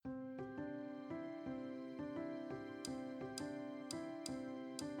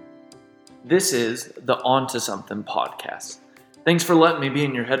This is the On to Something podcast. Thanks for letting me be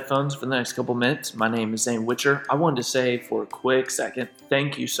in your headphones for the next couple minutes. My name is Zane Witcher. I wanted to say for a quick second,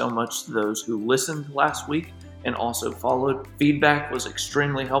 thank you so much to those who listened last week and also followed. Feedback was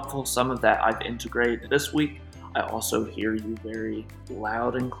extremely helpful. Some of that I've integrated this week. I also hear you very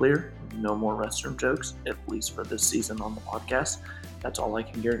loud and clear. No more restroom jokes, at least for this season on the podcast. That's all I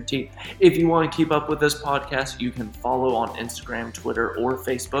can guarantee. If you want to keep up with this podcast, you can follow on Instagram, Twitter, or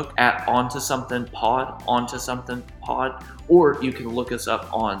Facebook at OnToSomethingPod, or you can look us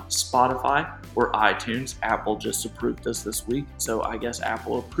up on Spotify or iTunes. Apple just approved us this week, so I guess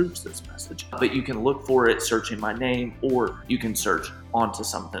Apple approves this message. But you can look for it searching my name, or you can search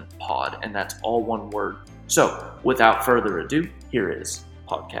OnToSomethingPod, and that's all one word. So, without further ado, here is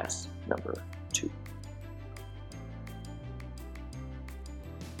podcast number 2.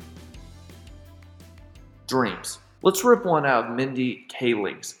 Dreams. Let's rip one out of Mindy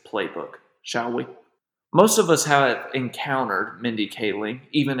Kaling's playbook, shall we? Most of us have encountered Mindy Kaling,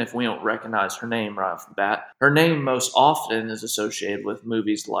 even if we don't recognize her name right off the bat. Her name most often is associated with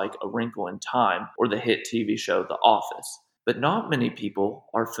movies like A Wrinkle in Time or the hit TV show The Office. But not many people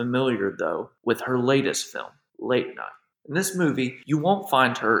are familiar, though, with her latest film, Late Night. In this movie, you won't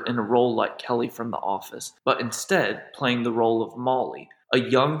find her in a role like Kelly from The Office, but instead playing the role of Molly, a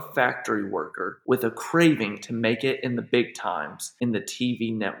young factory worker with a craving to make it in the big times in the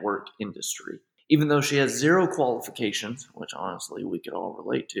TV network industry. Even though she has zero qualifications, which honestly we could all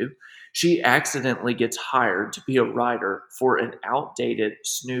relate to, she accidentally gets hired to be a writer for an outdated,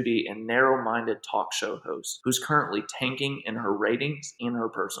 snooty, and narrow-minded talk show host who's currently tanking in her ratings and her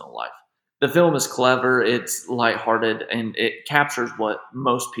personal life. The film is clever, it's lighthearted, and it captures what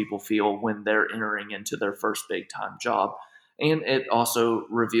most people feel when they're entering into their first big-time job. And it also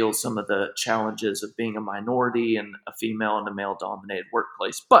reveals some of the challenges of being a minority and a female in a male-dominated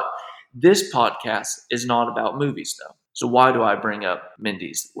workplace. But this podcast is not about movies, though. So why do I bring up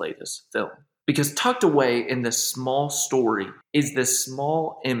Mindy's latest film? Because tucked away in this small story is this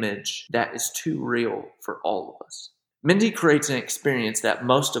small image that is too real for all of us. Mindy creates an experience that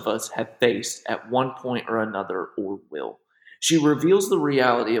most of us have faced at one point or another or will. She reveals the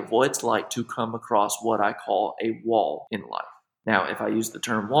reality of what it's like to come across what I call a wall in life. Now, if I use the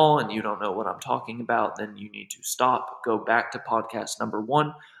term wall and you don't know what I'm talking about, then you need to stop, go back to podcast number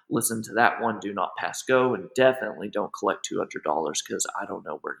 1, listen to that one, do not pass go, and definitely don't collect $200 because I don't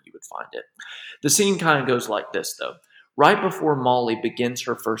know where you would find it. The scene kind of goes like this, though. Right before Molly begins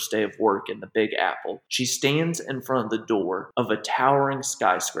her first day of work in the Big Apple, she stands in front of the door of a towering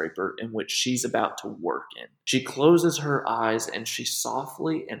skyscraper in which she's about to work in. She closes her eyes and she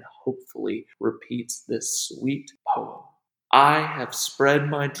softly and hopefully repeats this sweet poem. I have spread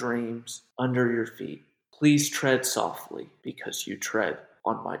my dreams under your feet. Please tread softly because you tread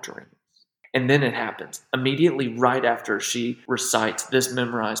on my dreams. And then it happens. Immediately right after she recites this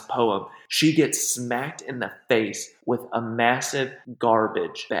memorized poem, she gets smacked in the face with a massive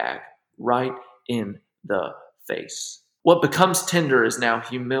garbage bag right in the face. What becomes tender is now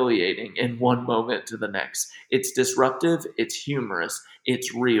humiliating in one moment to the next. It's disruptive, it's humorous,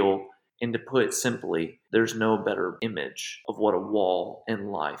 it's real, and to put it simply, there's no better image of what a wall in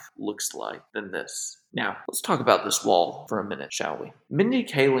life looks like than this. Now, let's talk about this wall for a minute, shall we? Mindy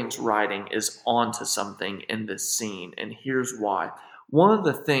Kaling's writing is onto something in this scene, and here's why. One of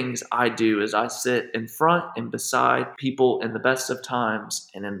the things I do is I sit in front and beside people in the best of times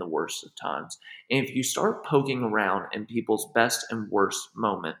and in the worst of times. And if you start poking around in people's best and worst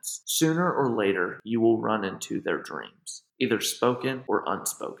moments, sooner or later you will run into their dreams, either spoken or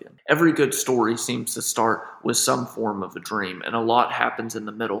unspoken. Every good story seems to start with some form of a dream, and a lot happens in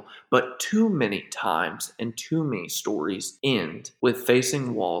the middle, but too many times and too many stories end with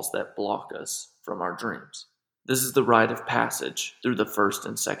facing walls that block us from our dreams. This is the rite of passage through the first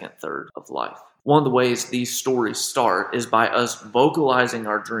and second third of life. One of the ways these stories start is by us vocalizing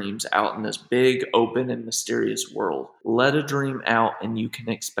our dreams out in this big, open, and mysterious world. Let a dream out and you can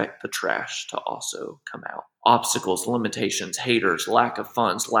expect the trash to also come out. Obstacles, limitations, haters, lack of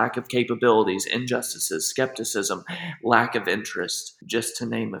funds, lack of capabilities, injustices, skepticism, lack of interest, just to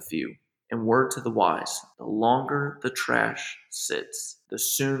name a few. And word to the wise, the longer the trash sits, the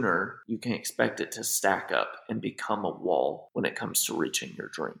sooner you can expect it to stack up and become a wall when it comes to reaching your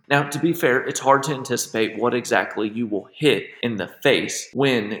dream. Now, to be fair, it's hard to anticipate what exactly you will hit in the face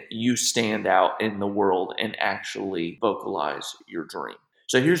when you stand out in the world and actually vocalize your dream.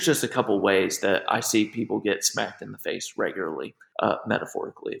 So here's just a couple ways that I see people get smacked in the face regularly,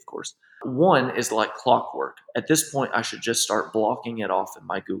 metaphorically, of course. One is like clockwork. At this point, I should just start blocking it off in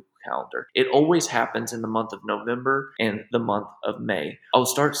my Google Calendar. It always happens in the month of November and the month of May. I'll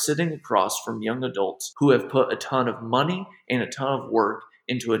start sitting across from young adults who have put a ton of money and a ton of work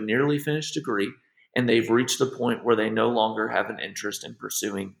into a nearly finished degree, and they've reached the point where they no longer have an interest in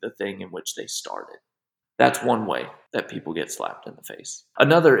pursuing the thing in which they started. That's one way that people get slapped in the face.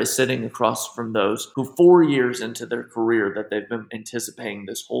 Another is sitting across from those who 4 years into their career that they've been anticipating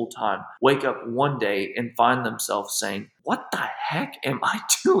this whole time wake up one day and find themselves saying, "What the heck am I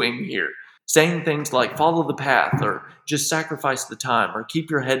doing here?" Saying things like follow the path or just sacrifice the time or keep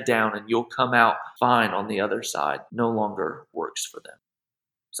your head down and you'll come out fine on the other side no longer works for them.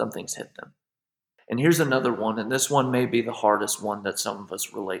 Something's hit them. And here's another one, and this one may be the hardest one that some of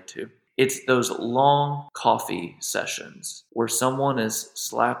us relate to. It's those long coffee sessions where someone is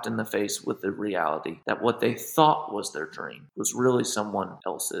slapped in the face with the reality that what they thought was their dream was really someone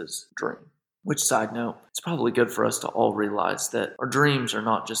else's dream. Which, side note, it's probably good for us to all realize that our dreams are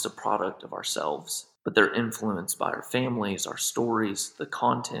not just a product of ourselves, but they're influenced by our families, our stories, the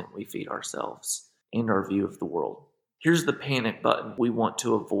content we feed ourselves, and our view of the world. Here's the panic button we want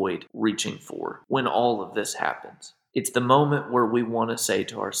to avoid reaching for when all of this happens. It's the moment where we want to say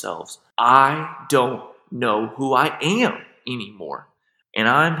to ourselves, I don't know who I am anymore. And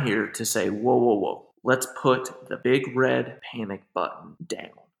I'm here to say, whoa, whoa, whoa. Let's put the big red panic button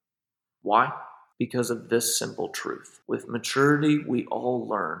down. Why? Because of this simple truth. With maturity, we all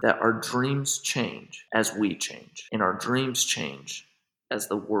learn that our dreams change as we change. And our dreams change as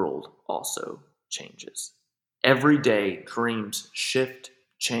the world also changes. Every day, dreams shift,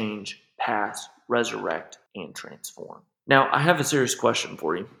 change, pass, resurrect, and transform. Now, I have a serious question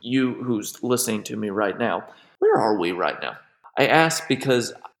for you. You who's listening to me right now, where are we right now? I ask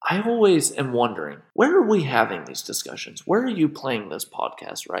because I always am wondering, where are we having these discussions? Where are you playing this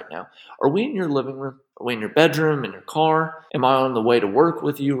podcast right now? Are we in your living room? Are we in your bedroom, in your car? Am I on the way to work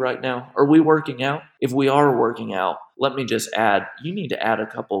with you right now? Are we working out? If we are working out, let me just add, you need to add a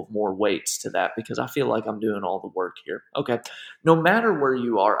couple of more weights to that because I feel like I'm doing all the work here. Okay. No matter where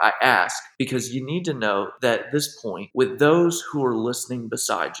you are, I ask because you need to know that at this point, with those who are listening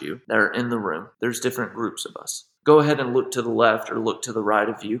beside you that are in the room, there's different groups of us. Go ahead and look to the left or look to the right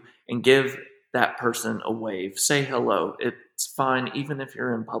of you and give that person a wave. Say hello. It's fine. Even if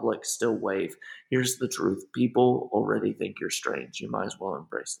you're in public, still wave. Here's the truth. People already think you're strange. You might as well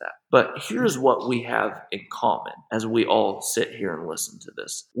embrace that. But here's what we have in common as we all sit here and listen to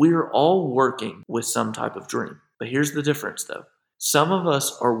this. We're all working with some type of dream. But here's the difference though. Some of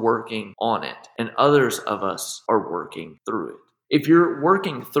us are working on it and others of us are working through it. If you're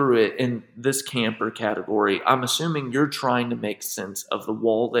working through it in this camp or category, I'm assuming you're trying to make sense of the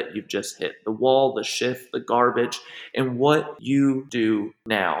wall that you've just hit. The wall, the shift, the garbage, and what you do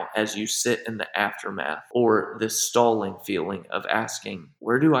now as you sit in the aftermath or this stalling feeling of asking,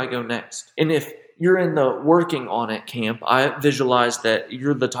 where do I go next? And if you're in the working on it camp, I visualize that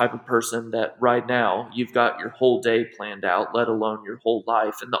you're the type of person that right now you've got your whole day planned out, let alone your whole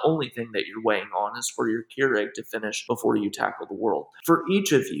life. And the only thing that you're weighing on is for your Keurig to finish before you tackle the world. For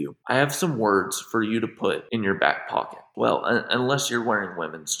each of you, I have some words for you to put in your back pocket. Well, unless you're wearing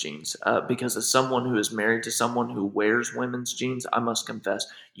women's jeans, because as someone who is married to someone who wears women's jeans, I must confess,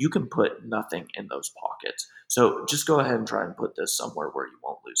 you can put nothing in those pockets. So just go ahead and try and put this somewhere where you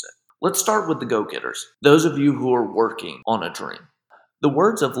won't lose it. Let's start with the go-getters, those of you who are working on a dream. The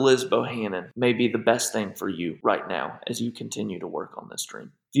words of Liz Bohannon may be the best thing for you right now as you continue to work on this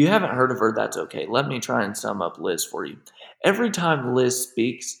dream. If you haven't heard of her, that's okay. Let me try and sum up Liz for you. Every time Liz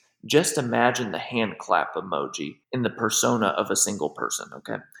speaks, just imagine the hand clap emoji in the persona of a single person,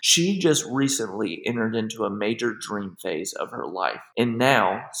 okay? She just recently entered into a major dream phase of her life, and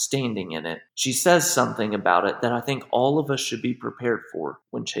now, standing in it, she says something about it that I think all of us should be prepared for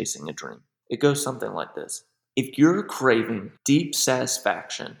when chasing a dream. It goes something like this. If you're craving deep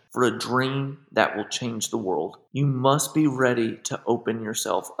satisfaction for a dream that will change the world, you must be ready to open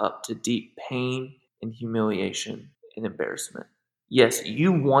yourself up to deep pain and humiliation and embarrassment. Yes,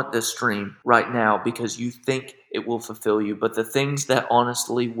 you want this dream right now because you think it will fulfill you, but the things that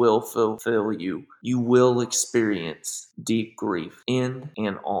honestly will fulfill you, you will experience deep grief in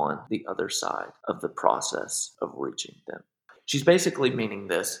and on the other side of the process of reaching them. She's basically meaning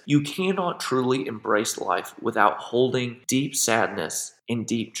this. You cannot truly embrace life without holding deep sadness and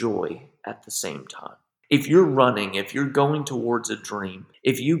deep joy at the same time. If you're running, if you're going towards a dream,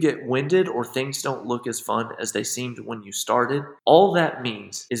 if you get winded or things don't look as fun as they seemed when you started, all that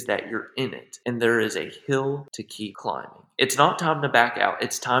means is that you're in it and there is a hill to keep climbing. It's not time to back out.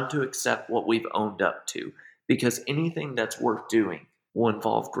 It's time to accept what we've owned up to, because anything that's worth doing will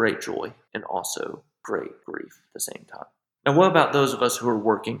involve great joy and also great grief at the same time. Now, what about those of us who are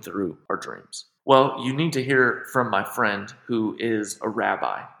working through our dreams? Well, you need to hear from my friend who is a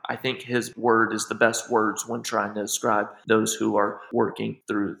rabbi. I think his word is the best words when trying to describe those who are working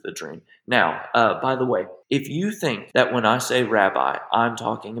through the dream. Now, by the way, if you think that when I say rabbi, I'm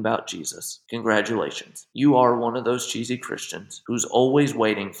talking about Jesus, congratulations. You are one of those cheesy Christians who's always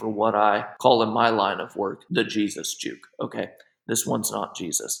waiting for what I call in my line of work, the Jesus juke. Okay, this one's not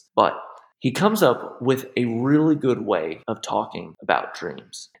Jesus, but he comes up with a really good way of talking about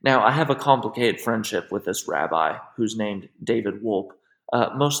dreams. Now, I have a complicated friendship with this rabbi who's named David Wolpe,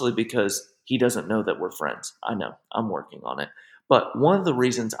 mostly because he doesn't know that we're friends. I know, I'm working on it. But one of the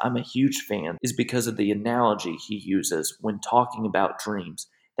reasons I'm a huge fan is because of the analogy he uses when talking about dreams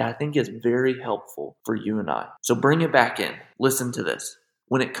that I think is very helpful for you and I. So bring it back in. Listen to this.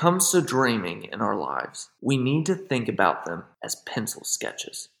 When it comes to dreaming in our lives, we need to think about them as pencil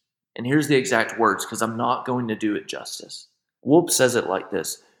sketches. And here's the exact words, because I'm not going to do it justice. Wolpe says it like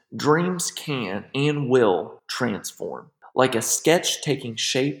this: dreams can and will transform, like a sketch taking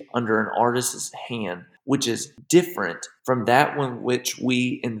shape under an artist's hand, which is different from that one which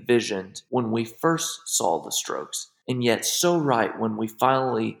we envisioned when we first saw the strokes, and yet so right when we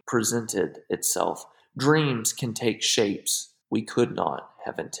finally presented itself. Dreams can take shapes we could not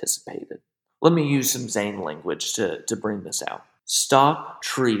have anticipated. Let me use some Zane language to bring this out. Stop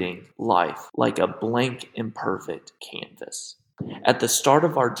treating life like a blank, imperfect canvas. At the start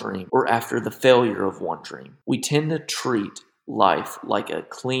of our dream, or after the failure of one dream, we tend to treat life like a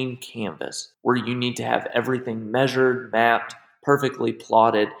clean canvas where you need to have everything measured, mapped, perfectly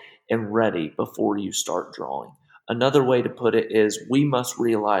plotted, and ready before you start drawing. Another way to put it is we must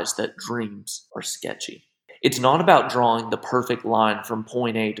realize that dreams are sketchy. It's not about drawing the perfect line from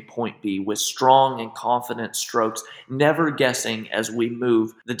point A to point B with strong and confident strokes, never guessing as we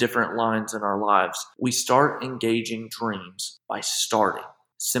move the different lines in our lives. We start engaging dreams by starting,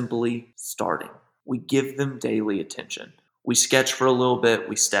 simply starting. We give them daily attention. We sketch for a little bit,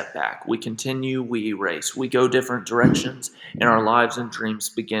 we step back. We continue, we erase. We go different directions, and our lives and dreams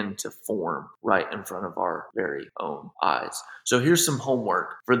begin to form right in front of our very own eyes. So here's some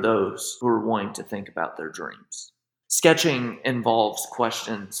homework for those who are wanting to think about their dreams. Sketching involves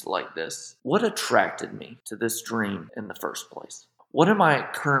questions like this: what attracted me to this dream in the first place? What am I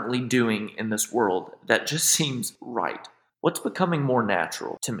currently doing in this world that just seems right? What's becoming more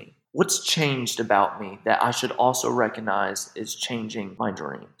natural to me? What's changed about me that I should also recognize is changing my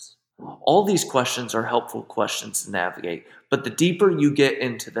dreams? All these questions are helpful questions to navigate, but the deeper you get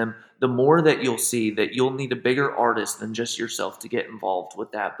into them, the more that you'll see that you'll need a bigger artist than just yourself to get involved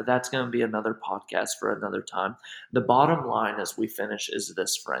with that. But that's going to be another podcast for another time. The bottom line as we finish is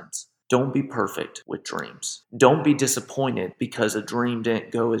this, friends. Don't be perfect with dreams. Don't be disappointed because a dream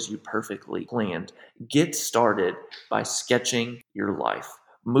didn't go as you perfectly planned. Get started by sketching your life.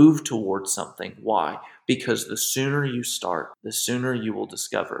 Move towards something. Why? Because the sooner you start, the sooner you will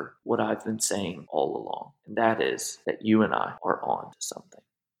discover what I've been saying all along. And that is that you and I are on to something.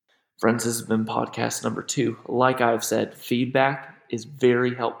 Friends, this has been podcast number 2. Like I've said, feedback is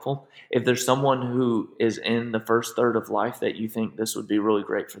very helpful. If there's someone who is in the first third of life that you think this would be really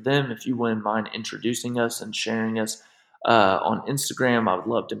great for them, if you wouldn't mind introducing us and sharing us on Instagram, I would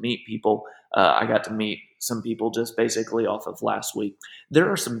love to meet people. I got to meet some people just basically off of last week.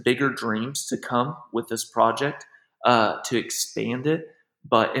 There are some bigger dreams to come with this project to expand it.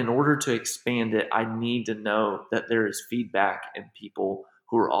 But in order to expand it, I need to know that there is feedback and people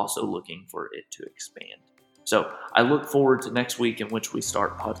who are also looking for it to expand. So I look forward to next week in which we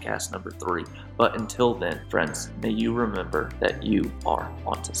start podcast number 3. But until then, friends, may you remember that you are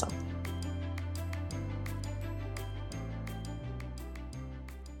onto something.